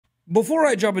Before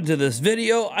I jump into this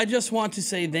video, I just want to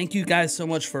say thank you guys so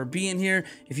much for being here.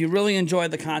 If you really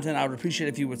enjoyed the content, I would appreciate it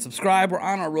if you would subscribe. We're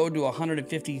on our road to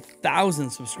 150,000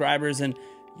 subscribers, and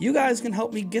you guys can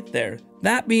help me get there.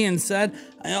 That being said,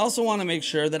 I also want to make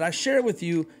sure that I share with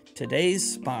you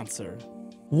today's sponsor.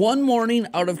 One morning,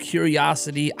 out of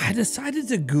curiosity, I decided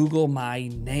to Google my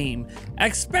name,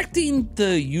 expecting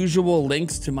the usual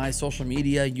links to my social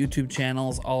media, YouTube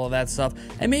channels, all of that stuff,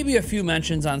 and maybe a few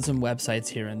mentions on some websites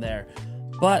here and there.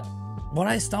 But what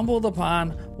I stumbled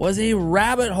upon was a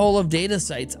rabbit hole of data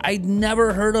sites I'd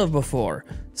never heard of before.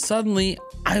 Suddenly,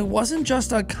 I wasn't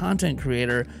just a content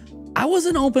creator, I was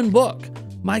an open book.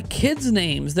 My kids'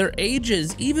 names, their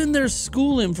ages, even their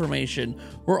school information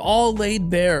were all laid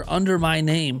bare under my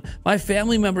name. My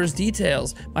family members'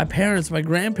 details, my parents, my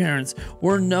grandparents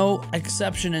were no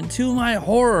exception. And to my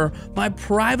horror, my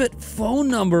private phone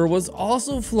number was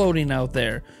also floating out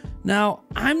there. Now,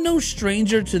 I'm no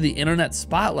stranger to the internet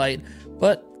spotlight,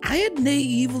 but I had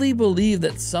naively believed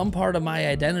that some part of my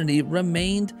identity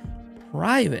remained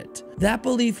private. That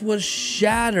belief was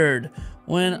shattered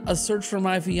when a search for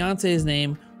my fiance's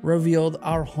name revealed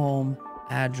our home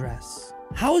address.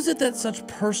 How is it that such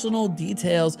personal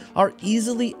details are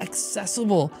easily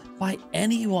accessible by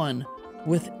anyone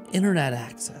with internet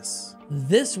access?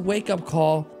 This wake-up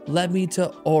call led me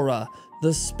to Aura,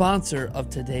 the sponsor of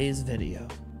today's video.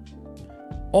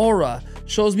 Aura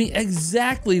shows me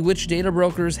exactly which data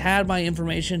brokers had my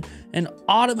information and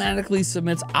automatically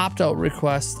submits opt-out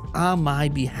requests on my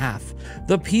behalf.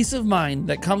 The peace of mind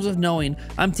that comes with knowing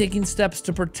I'm taking steps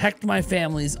to protect my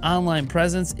family's online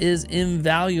presence is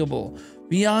invaluable.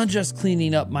 Beyond just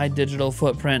cleaning up my digital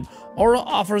footprint, Aura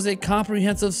offers a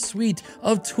comprehensive suite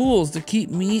of tools to keep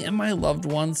me and my loved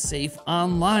ones safe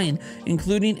online,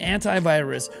 including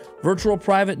antivirus, virtual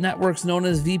private networks known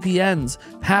as VPNs,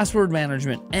 password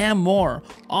management, and more,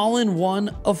 all in one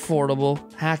affordable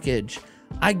package.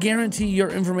 I guarantee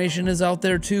your information is out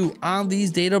there too on these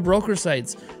data broker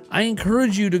sites. I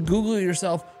encourage you to Google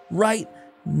yourself right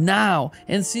now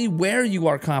and see where you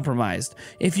are compromised.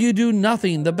 If you do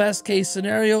nothing, the best case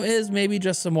scenario is maybe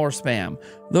just some more spam.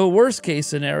 The worst case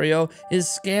scenario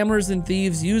is scammers and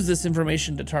thieves use this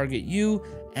information to target you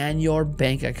and your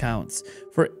bank accounts.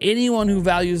 For anyone who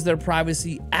values their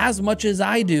privacy as much as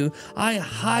I do, I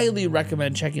highly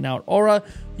recommend checking out Aura.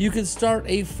 You can start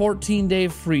a 14-day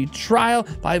free trial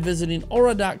by visiting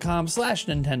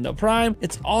aura.com/Nintendo Prime.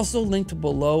 It's also linked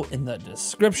below in the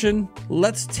description.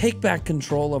 Let's take back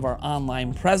control of our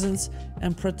online presence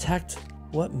and protect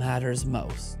what matters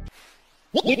most.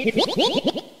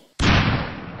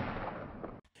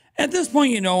 At this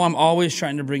point, you know I'm always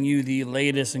trying to bring you the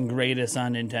latest and greatest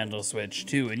on Nintendo Switch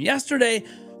 2. And yesterday,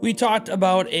 we talked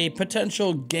about a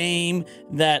potential game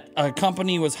that a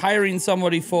company was hiring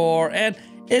somebody for, and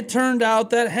it turned out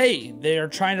that, hey, they are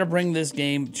trying to bring this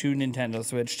game to Nintendo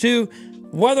Switch 2.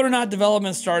 Whether or not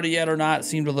development started yet or not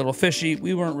seemed a little fishy.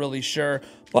 We weren't really sure,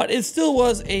 but it still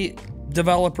was a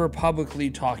developer publicly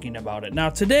talking about it. Now,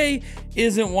 today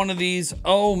isn't one of these,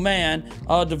 oh man,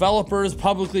 developers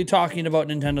publicly talking about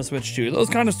Nintendo Switch 2. Those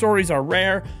kind of stories are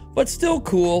rare, but still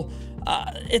cool.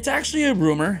 It's actually a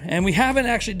rumor, and we haven't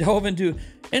actually dove into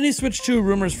any Switch 2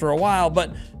 rumors for a while,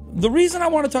 but the reason I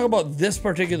want to talk about this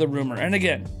particular rumor, and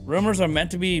again, rumors are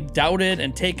meant to be doubted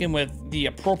and taken with the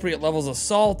appropriate levels of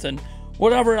salt and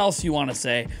whatever else you want to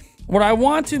say. What I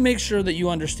want to make sure that you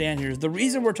understand here is the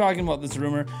reason we're talking about this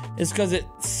rumor is because it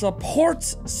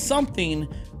supports something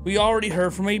we already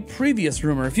heard from a previous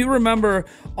rumor. If you remember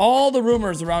all the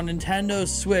rumors around Nintendo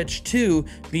Switch 2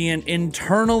 being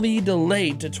internally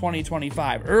delayed to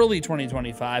 2025, early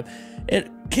 2025,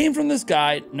 it came from this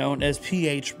guy known as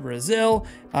PH Brazil.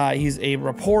 He's a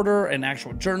reporter, an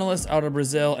actual journalist out of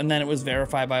Brazil, and then it was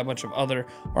verified by a bunch of other,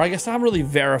 or I guess not really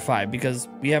verified because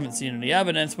we haven't seen any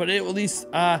evidence, but it at least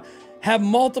have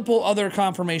multiple other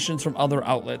confirmations from other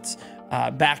outlets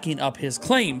backing up his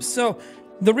claims. So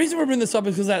the reason we're bringing this up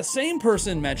is because that same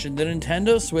person mentioned that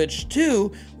Nintendo Switch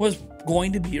 2 was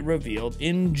going to be revealed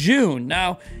in June.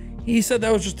 Now, he said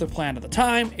that was just the plan at the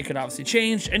time. It could obviously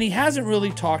change, and he hasn't really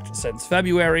talked since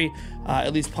February,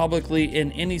 at least publicly,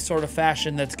 in any sort of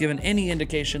fashion that's given any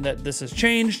indication that this has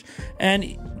changed.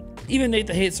 And even Nate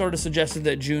the Hate sort of suggested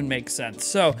that June makes sense.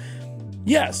 So,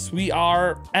 yes, we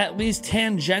are at least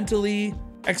tangentially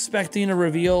expecting a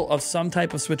reveal of some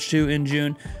type of Switch 2 in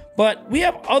June, but we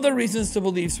have other reasons to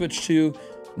believe Switch 2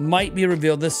 might be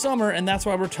revealed this summer, and that's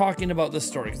why we're talking about this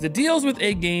story, because it deals with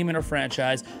a game and a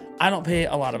franchise I don't pay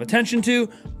a lot of attention to,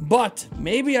 but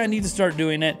maybe I need to start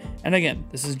doing it. And again,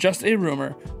 this is just a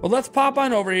rumor, but let's pop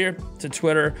on over here to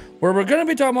Twitter, where we're going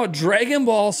to be talking about Dragon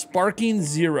Ball Sparking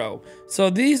Zero.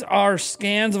 So these are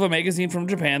scans of a magazine from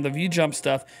Japan, the V-Jump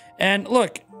stuff. And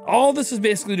look, all this is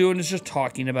basically doing is just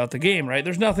talking about the game, right?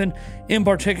 There's nothing in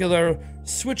particular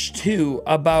switch to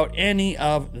about any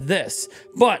of this,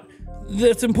 but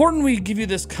it's important we give you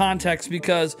this context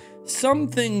because some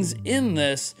things in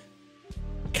this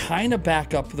kind of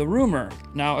back up the rumor.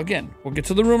 Now, again, we'll get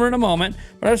to the rumor in a moment,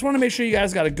 but I just want to make sure you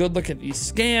guys got a good look at these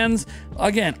scans.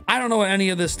 Again, I don't know what any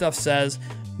of this stuff says,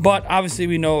 but obviously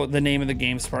we know the name of the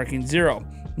game, Sparking Zero.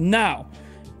 Now,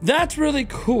 that's really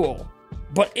cool.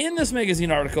 But in this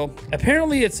magazine article,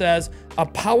 apparently it says a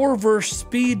Powerverse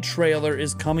Speed trailer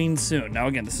is coming soon. Now,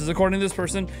 again, this is according to this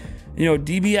person, you know,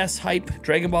 DBS Hype,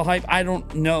 Dragon Ball Hype. I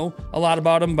don't know a lot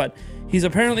about him, but he's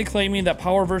apparently claiming that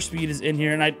Powerverse Speed is in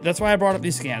here, and that's why I brought up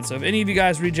these scans. So if any of you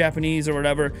guys read Japanese or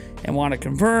whatever and want to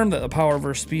confirm that the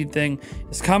Powerverse Speed thing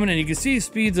is coming, and you can see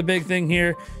Speed's a big thing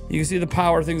here, you can see the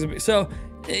power thing's a big, so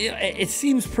it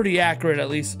seems pretty accurate, at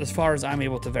least as far as I'm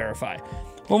able to verify.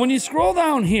 But when you scroll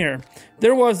down here,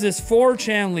 there was this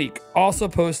 4chan leak also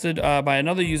posted by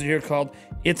another user here called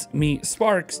It's Me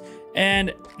Sparks.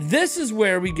 And this is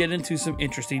where we get into some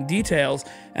interesting details.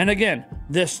 And again,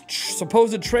 this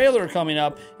supposed trailer coming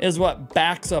up is what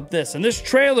backs up this. And this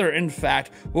trailer, in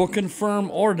fact, will confirm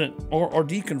or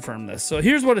deconfirm this. So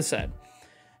here's what it said.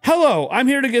 Hello, I'm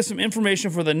here to get some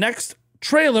information for the next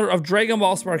trailer of Dragon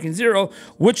Ball Sparking Zero,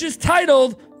 which is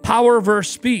titled Powerverse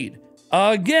Speed.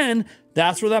 Again,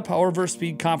 that's where that Powerverse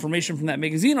Speed confirmation from that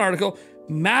magazine article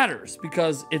matters,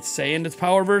 because it's saying it's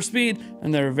Powerverse Speed,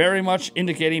 and they're very much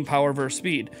indicating Powerverse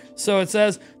Speed. So it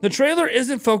says, the trailer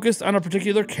isn't focused on a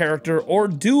particular character or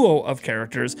duo of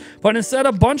characters, but instead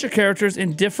a bunch of characters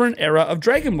in different era of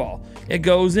Dragon Ball. It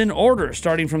goes in order,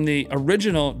 starting from the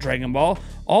original Dragon Ball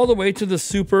all the way to the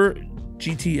Super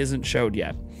GT isn't showed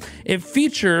yet. It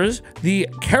features the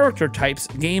character types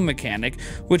game mechanic,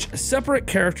 which separate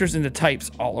characters into types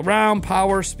all around,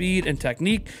 power, speed, and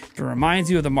technique. If it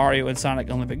reminds you of the Mario and Sonic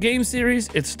Olympic Games series,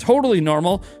 it's totally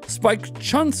normal. Spike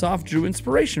Chunsoft drew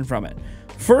inspiration from it.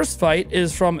 First fight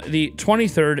is from the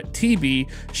 23rd TB,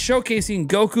 showcasing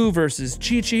Goku versus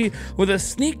Chi-Chi with a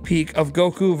sneak peek of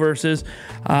Goku versus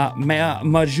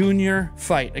Ma Junior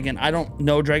fight. Again, I don't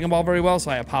know Dragon Ball very well,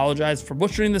 so I apologize for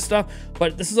butchering this stuff,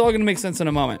 but this is all going to make sense in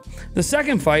a moment. The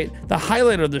second fight, the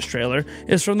highlight of this trailer,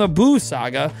 is from the Buu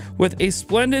saga with a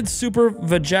splendid Super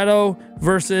Vegeta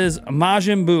versus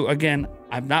Majin Buu. Again,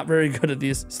 I'm not very good at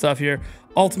these stuff here.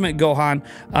 Ultimate Gohan.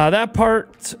 That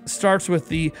part starts with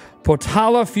the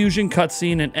Potala fusion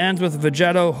cutscene and ends with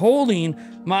Vegeta holding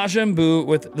Majin Buu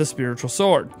with the spiritual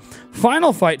sword.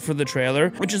 Final fight for the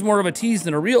trailer, which is more of a tease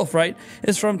than a real fight,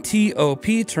 is from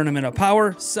TOP, Tournament of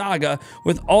Power Saga,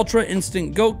 with Ultra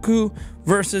Instinct Goku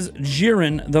versus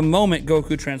Jiren the moment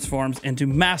Goku transforms into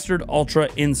Mastered Ultra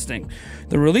Instinct.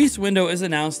 The release window is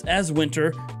announced as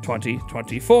Winter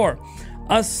 2024.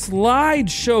 A slide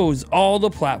shows all the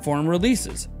platform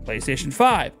releases: PlayStation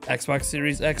 5, Xbox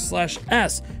Series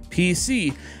X/S,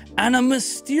 PC, and a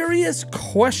mysterious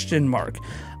question mark.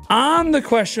 On the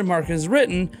question mark is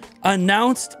written,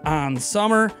 announced on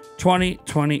summer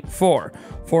 2024.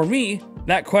 For me,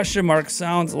 that question mark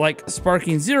sounds like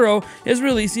Sparking Zero is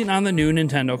releasing on the new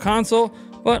Nintendo console,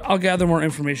 but I'll gather more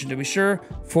information to be sure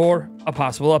for a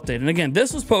possible update. And again,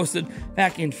 this was posted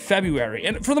back in February,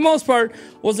 and for the most part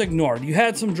was ignored. You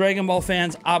had some Dragon Ball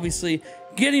fans obviously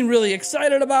getting really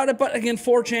excited about it, but again,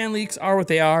 4chan leaks are what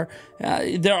they are.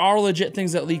 There are legit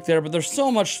things that leak there, but there's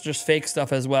so much just fake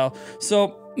stuff as well.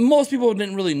 So most people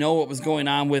didn't really know what was going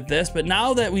on with this, but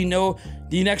now that we know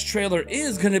the next trailer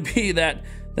is going to be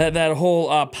that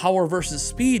whole power versus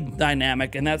speed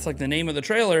dynamic, and that's like the name of the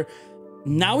trailer,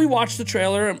 now we watch the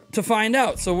trailer to find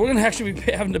out. So we're going to actually be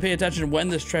having to pay attention when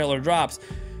this trailer drops.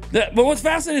 But what's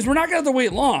fascinating is we're not going to have to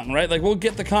wait long, right? Like, we'll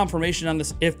get the confirmation on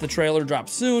this if the trailer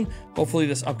drops soon, hopefully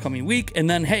this upcoming week, and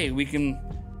then, hey, we can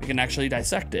actually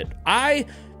dissect it. I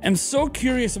am so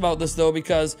curious about this, though,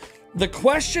 because the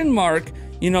question mark,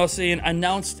 you know, saying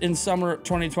announced in summer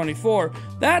 2024,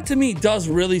 that to me does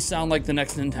really sound like the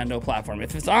next Nintendo platform.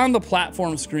 If it's on the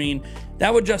platform screen,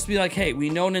 that would just be like, hey, we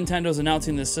know Nintendo's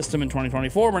announcing this system in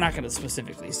 2024. We're not going to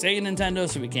specifically say Nintendo,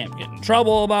 so we can't get in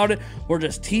trouble about it. We're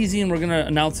just teasing. We're going to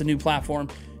announce a new platform.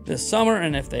 this summer.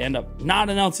 And if they end up not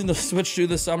announcing the Switch 2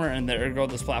 this summer and there you go,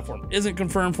 this platform isn't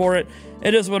confirmed for it,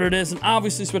 it is what it is. And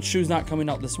obviously Switch 2 is not coming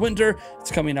out this winter,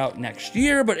 it's coming out next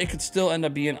year, but it could still end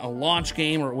up being a launch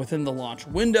game or within the launch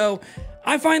window.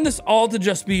 I find this all to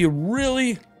just be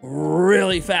really,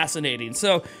 really fascinating.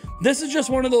 So this is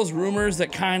just one of those rumors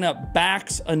that kind of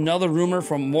backs another rumor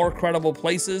from more credible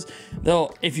places.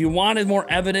 Though, if you wanted more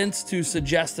evidence to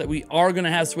suggest that we are going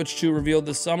to have Switch 2 revealed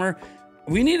this summer,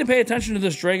 we need to pay attention to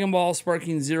this Dragon Ball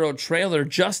Sparking Zero trailer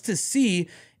just to see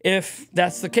if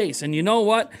that's the case. And you know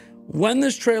what? When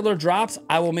this trailer drops,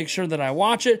 I will make sure that I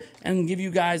watch it and give you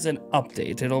guys an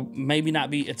update. It'll maybe not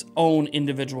be its own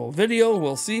individual video.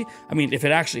 We'll see. I mean, if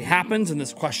it actually happens and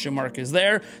this question mark is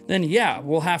there, then yeah,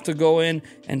 we'll have to go in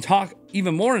and talk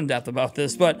even more in depth about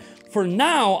this. But for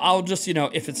now, I'll just, you know,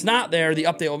 if it's not there, the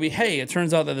update will be, hey, it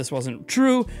turns out that this wasn't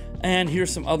true, and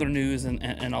here's some other news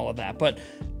and all of that. But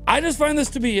I just find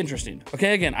this to be interesting.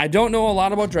 Okay, again, I don't know a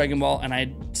lot about Dragon Ball, and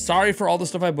I'm sorry for all the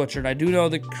stuff I butchered. I do know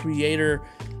the creator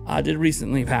did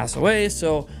recently pass away,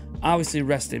 so obviously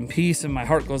rest in peace, and my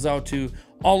heart goes out to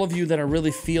all of you that are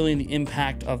really feeling the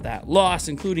impact of that loss,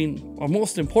 including, or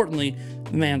most importantly,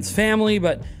 the man's family,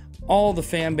 but all the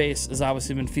fan base has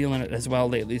obviously been feeling it as well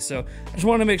lately. So I just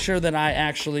want to make sure that I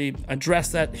actually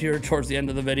address that here towards the end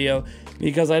of the video,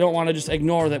 because I don't want to just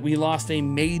ignore that we lost a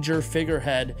major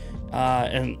figurehead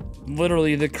and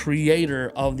literally the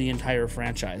creator of the entire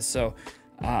franchise. So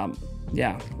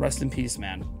yeah, rest in peace,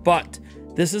 man. But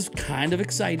this is kind of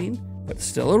exciting, but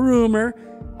still a rumor.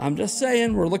 I'm just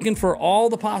saying, we're looking for all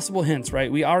the possible hints,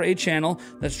 right? We are a channel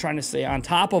that's trying to stay on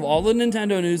top of all the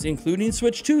Nintendo news, including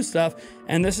Switch 2 stuff.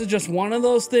 And this is just one of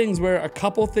those things where a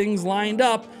couple things lined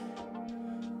up.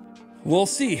 We'll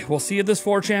see. We'll see if this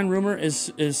 4chan rumor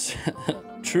is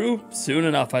true soon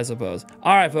enough, I suppose.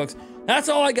 All right, folks, that's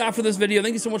all I got for this video.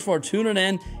 Thank you so much for tuning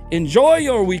in. Enjoy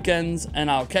your weekends,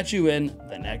 and I'll catch you in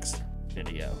the next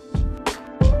video.